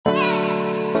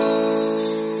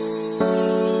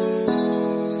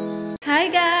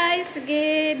guys,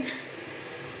 good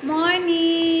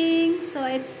morning. So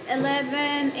it's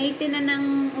 11:18 na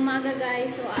ng umaga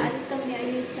guys. So aalis kami ni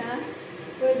Ayesha.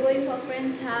 We're going to a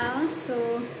friend's house.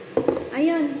 So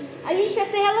ayun, Ayesha,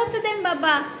 say hello to them,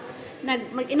 baba.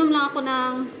 Mag-inom lang ako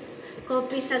ng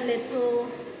coffee saglit. So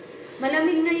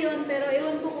malamig ngayon, pero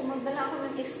ewan ko kung magdala ako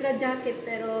ng extra jacket,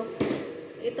 pero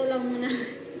ito lang muna.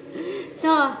 So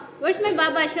where's my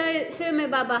baba? Show my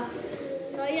baba.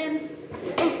 So ayan.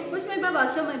 Oh, where's my baba?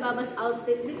 Show my baba's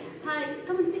outfit. Hi,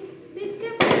 come on, big,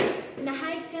 come. Na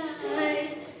hi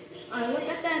guys. Oh, look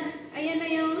at that. Ayan na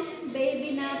yung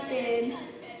baby natin.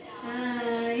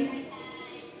 Hi.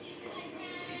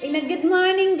 Good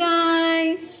morning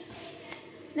guys.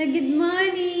 Good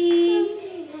morning.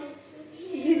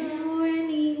 Good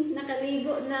morning.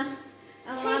 Nakaligo na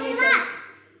ang mami sa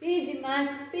pijamas.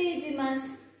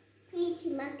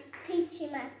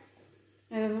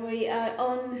 We are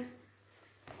on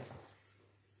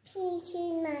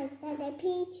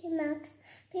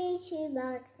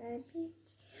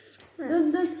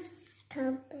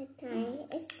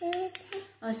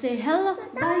Oh, say hello.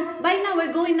 Bye. Bye now.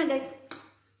 We're going na, guys.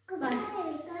 Goodbye.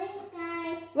 We're going,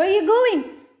 guys. Where are you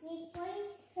going? We're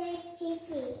going to see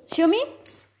Jackie. Show me.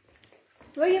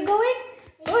 Where are you going?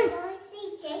 We're going to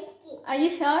see Jackie. Are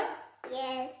you sure?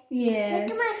 Yes. Yes.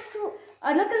 Look at my foot.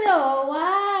 Oh, look at it. Oh,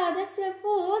 wow. That's your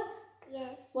foot.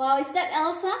 Yes. Wow. Is that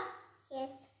Elsa?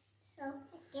 Yes.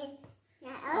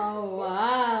 Oh,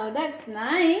 wow. That's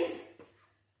nice.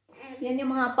 Yan yung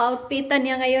mga pa-outfitan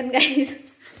niya ngayon, guys.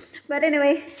 But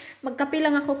anyway, magkape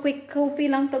lang ako. Quick coffee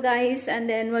lang to, guys. And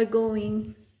then we're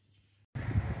going.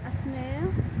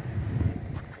 Asnel.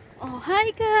 Oh,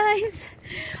 hi, guys.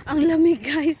 Ang lamig,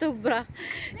 guys. Sobra.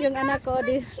 Yung anak ko.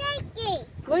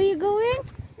 Where are you going?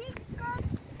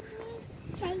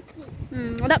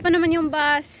 Wala pa naman yung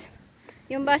bus.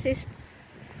 Yung bus is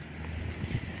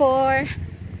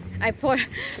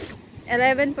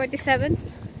 11:47.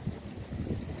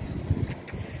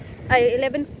 Ay,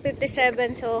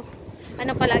 11:57. So,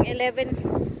 ano pa lang, 11:42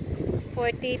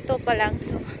 pa lang.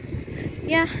 So,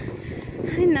 yeah.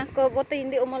 Ay, nako. Buti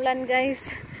hindi umulan, guys.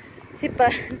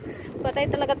 Patay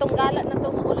talaga tong gala na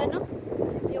itong umulan, no?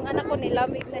 Yung anak ko,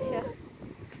 nilamig na siya.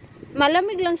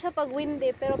 Malamig lang siya pag windy.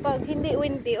 Pero pag hindi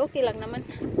windy, okay lang naman.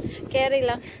 Carry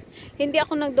lang. Hindi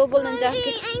ako nag-double ng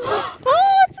jacket.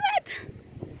 Oh, it's wet!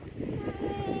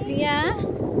 Yeah?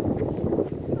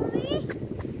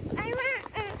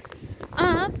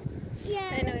 Up?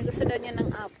 Yes. Anyway, gusto daw niya ng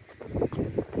up.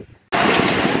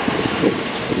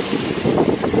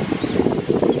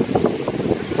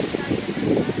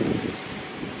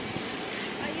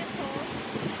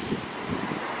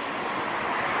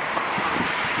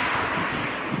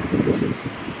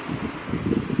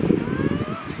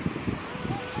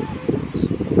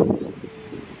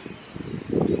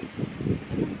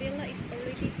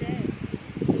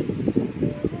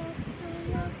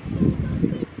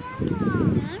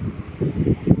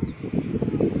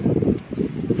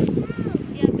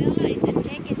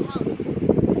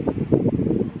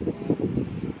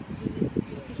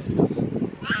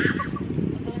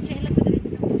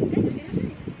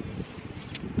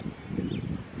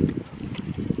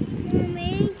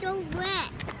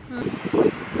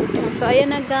 So,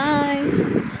 ayan na guys.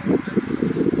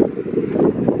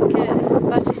 Okay,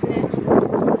 bus is there.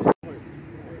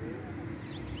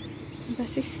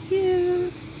 Bus is here.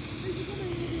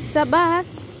 Sa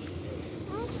bus.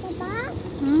 Sa bus?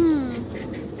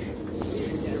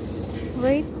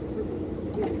 Wait.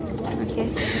 Okay.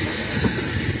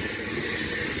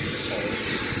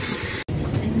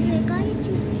 We're going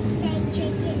to say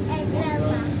chicken and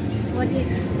Bella. What do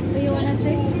you want to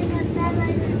say?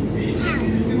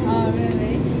 Oh,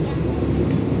 really?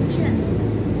 Sure.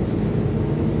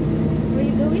 Where are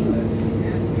you going?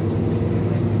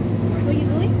 Where are you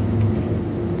going?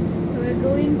 We're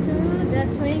going to the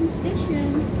train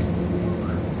station.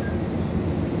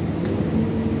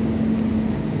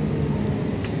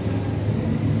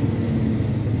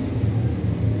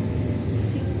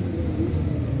 See?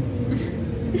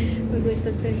 We're going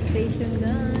to the train station,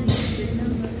 guys.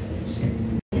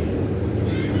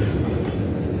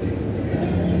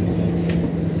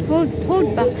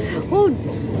 Hold.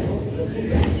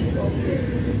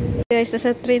 Guys,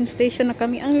 nasa train station na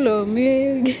kami. Ang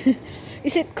lamig.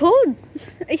 Is it cold?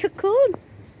 Are you cold?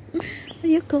 Are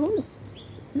you cold?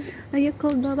 Are you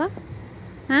cold, Baba?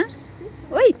 Huh?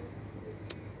 Wait.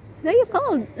 Are you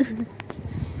cold?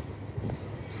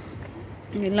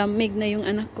 Lamig na yung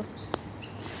anak ko.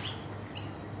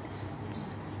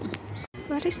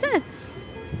 What is that?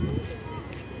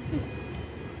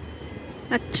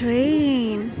 A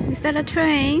train. Is that a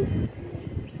train?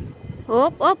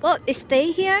 Up, up, up.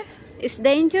 Stay here. It's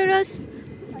dangerous.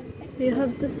 You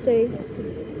have to stay.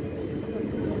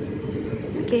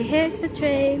 Okay, here's the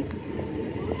train.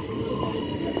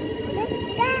 Let's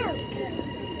go.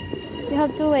 You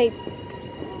have to wait.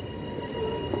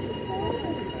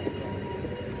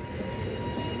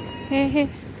 Hey, hey,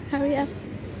 hurry up.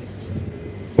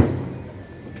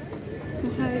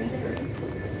 Hurry up.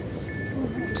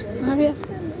 Hurry up.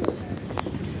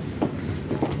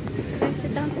 Okay,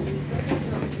 sit down.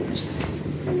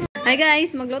 Hi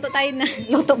guys, magluto tayo na.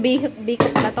 Luto biko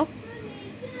na to.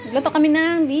 Magluto kami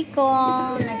ng biko.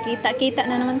 Nagkita-kita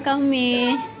na naman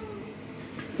kami.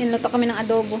 Luto kami ng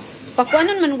adobo.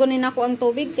 Pakuanon man gunin ako ang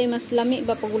tubig kay mas lami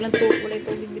ba pag ulan walay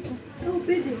tubig dito. Oh,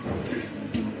 pwede.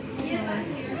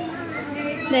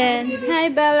 Then,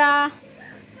 hi Bella.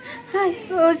 Hi,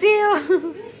 Ozio.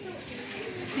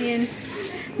 Ayan.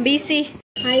 Busy.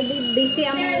 Hi, busy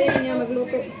ang mga niya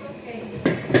magluto.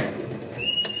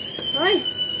 Hoy.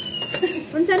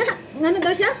 Unsa na? Ngano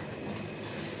daw siya?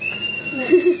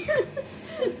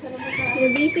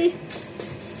 You're busy.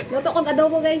 Luto kong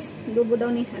adobo guys. Adobo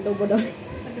daw ni. Adobo daw.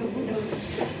 Adobo daw.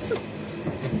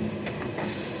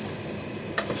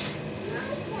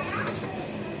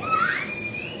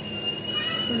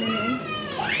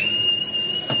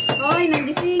 Hoy,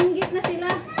 nagdisinggit na sila.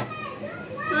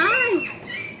 Ay!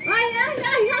 Ay, ay,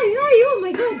 ay, ay, ay, oh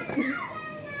my God.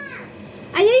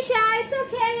 Ayesha, it's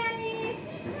okay, honey.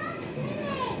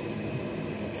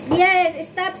 Yes,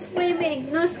 stop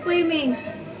screaming. No screaming.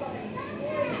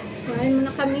 Kain muna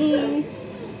kami.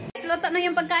 Luto na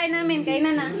yung pagkain namin.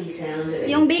 Kainan na.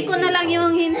 Yung biko na lang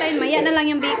yung hintayin. Maya na lang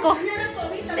yung biko.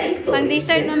 Pang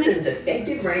dessert namin.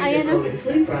 Ayan na.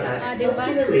 Ah, diba?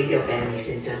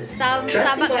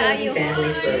 Sabak kayo.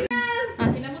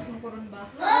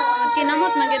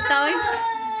 Kinamot magita oy.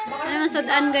 Ano man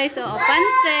sudan guys? Oh,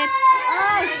 pansit.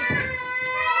 Ay.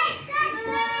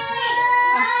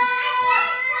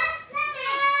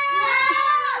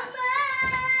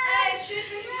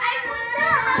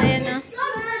 Ayan na.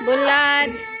 Bulat.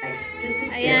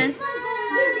 Ayan.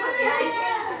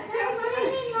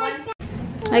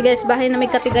 Ay guys, bahay na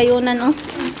may katigayunan oh.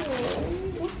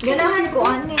 Ganahan ko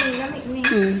ani, lamig ni.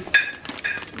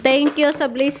 Thank you sa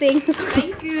blessing.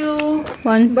 Thank you.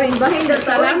 One. Bahin daw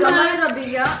sa salamat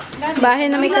Rabia. Bahay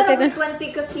na may katigayunan.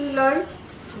 20 ka kilos.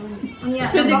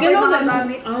 Anya, mga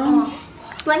gamit.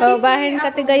 Oh, bahay na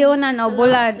katigayunan oh,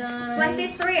 bulad.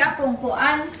 23 akong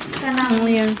kuan kanang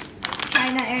Ayan.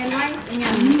 China Airlines,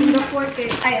 Singapore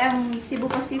ay ang Cebu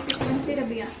Pacific 20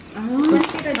 Rabia.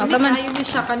 Oh, kaman. Ayaw niya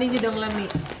siya, kanino daw lami.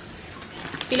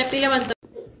 Pila-pila man to.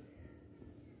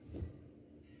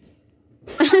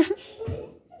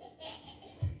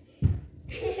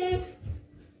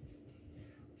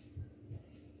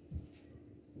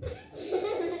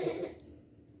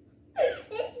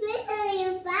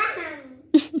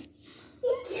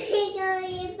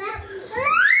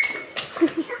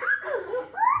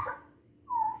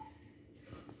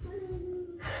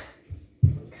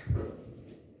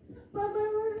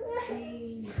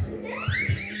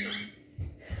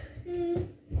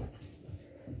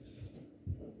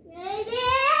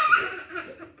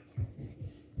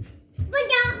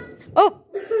 Oh!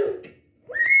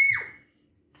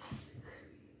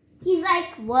 He's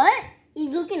like, what? He's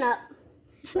looking up.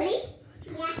 Ready?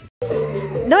 Yeah.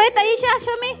 Do it, Aisha.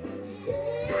 Show me.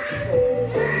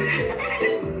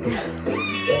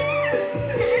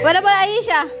 What about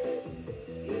Aisha?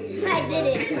 I did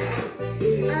it.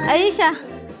 Aisha.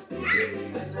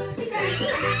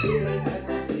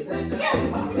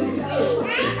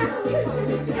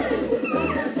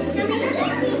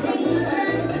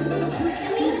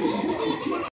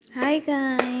 Hi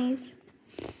guys.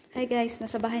 Hi guys,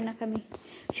 nasa bahay na kami.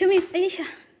 Show me, Aisha.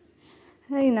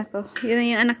 Ay nako, yun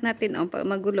yung anak natin oh, pag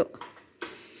magulo.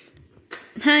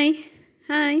 Hi.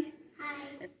 Hi.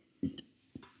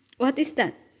 What is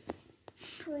that?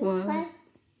 Wow.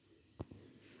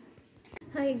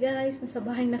 Hi guys, nasa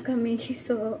bahay na kami.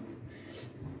 So,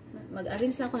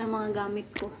 mag-arrange lang ako ng mga gamit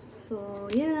ko. So,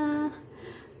 yeah.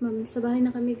 Sa bahay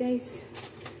na kami guys.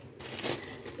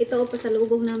 Ito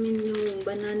pasalubong namin yung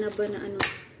banana ba na ano,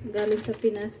 galing sa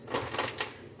Pinas.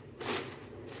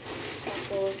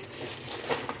 Tapos,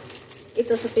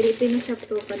 ito sa Filipino shop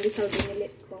to, pandesal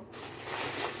binili ko.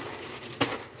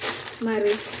 Mari,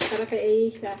 para kay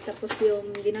Aisha. Tapos yung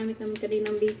ginamit namin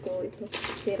kaninang biko, ito,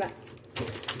 sira.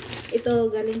 Ito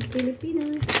galing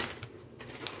Pilipinas.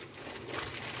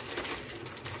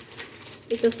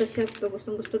 Ito sa shop to,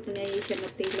 gustong gusto to ni Aisha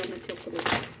na tela na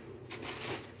chocolate.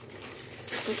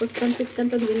 Tapos pansit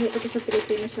canton binili ito sa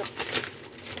Filipino shop.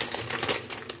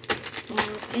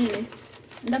 Anyway,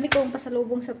 Ang dami kong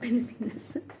pasalubong sa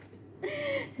Pilipinas.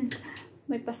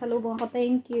 May pasalubong ako.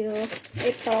 Thank you.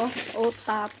 Ito,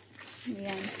 otap.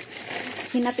 Ayan.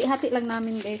 Hinati-hati lang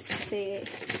namin guys kasi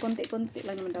konti-konti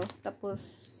lang naman daw. Tapos,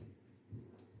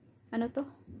 ano to?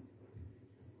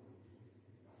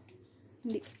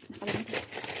 Hindi. Nakalimutan.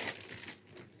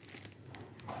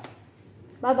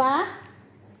 Baba?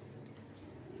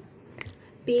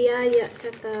 Piyaya.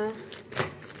 Tsaka,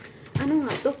 ano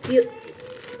nga to? Cute.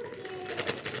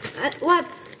 At what?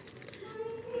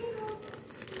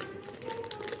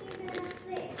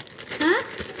 Huh?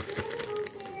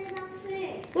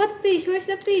 What fish? Where's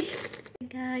the fish? Hey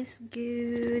guys,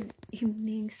 good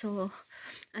evening. So,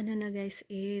 ano na guys,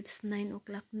 it's 9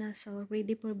 o'clock na. So,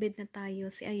 ready for bed na tayo.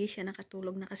 Si Ayesha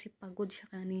nakatulog na kasi pagod siya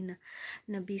kanina.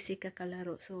 Na busy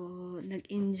kakalaro. So,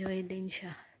 nag-enjoy din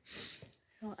siya.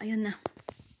 So, ayun na.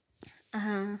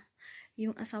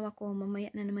 Yung asawa ko,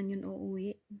 mamaya na naman yun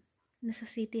uuwi. Nasa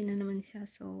city na naman siya.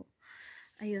 So,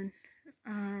 ayun.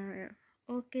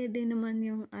 Okay din naman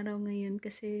yung araw ngayon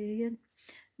kasi yun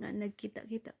nga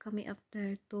nagkita-kita kami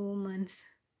after 2 months.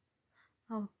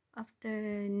 After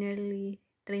nearly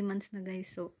 3 months na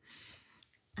guys. So,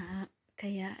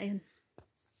 kaya ayun.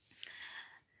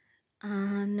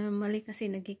 Normally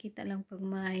kasi nagkikita lang pag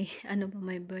may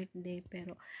may birthday,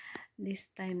 pero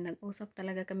this time nag-usap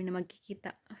talaga kami na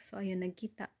magkikita. So, ayun,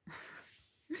 nagkita.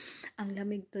 Ang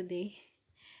lamig today.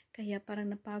 Kaya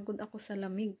parang napagod ako sa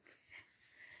lamig.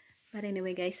 But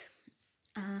anyway guys,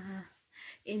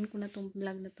 end ko na tong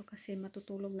vlog na to kasi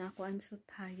matutulog na ako. I'm so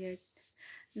tired.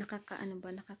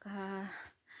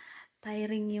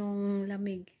 Nakaka-tiring yung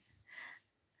lamig.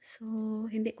 So,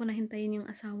 hindi ko nahintayin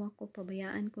yung asawa ko.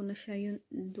 Pabayaan ko na siya yun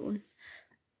doon.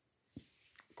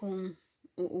 Kung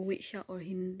uuwi siya or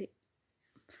hindi.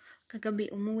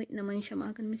 Kagabi, umuwi naman siya.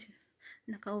 Maaga naman siya.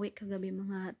 Nakauwi kagabi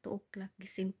mga 2 o'clock.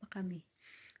 Gising pa kami.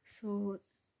 So,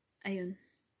 ayun.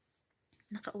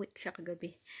 Nakauwi siya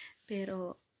kagabi.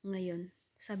 Pero, ngayon,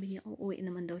 sabi niya, uuwi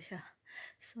naman daw siya.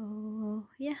 So,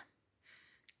 yeah.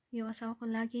 Yung asawa ko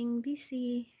laging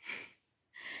busy.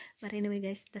 But anyway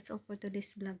guys, that's all for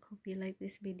today's vlog. Hope you like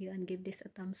this video and give this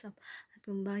a thumbs up. At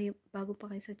kung bago pa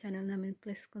kayo sa channel namin,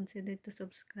 please consider to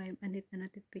subscribe and hit the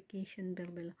notification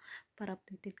bell below para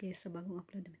updated kayo sa bagong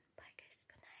upload namin. Bye guys.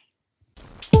 Good night.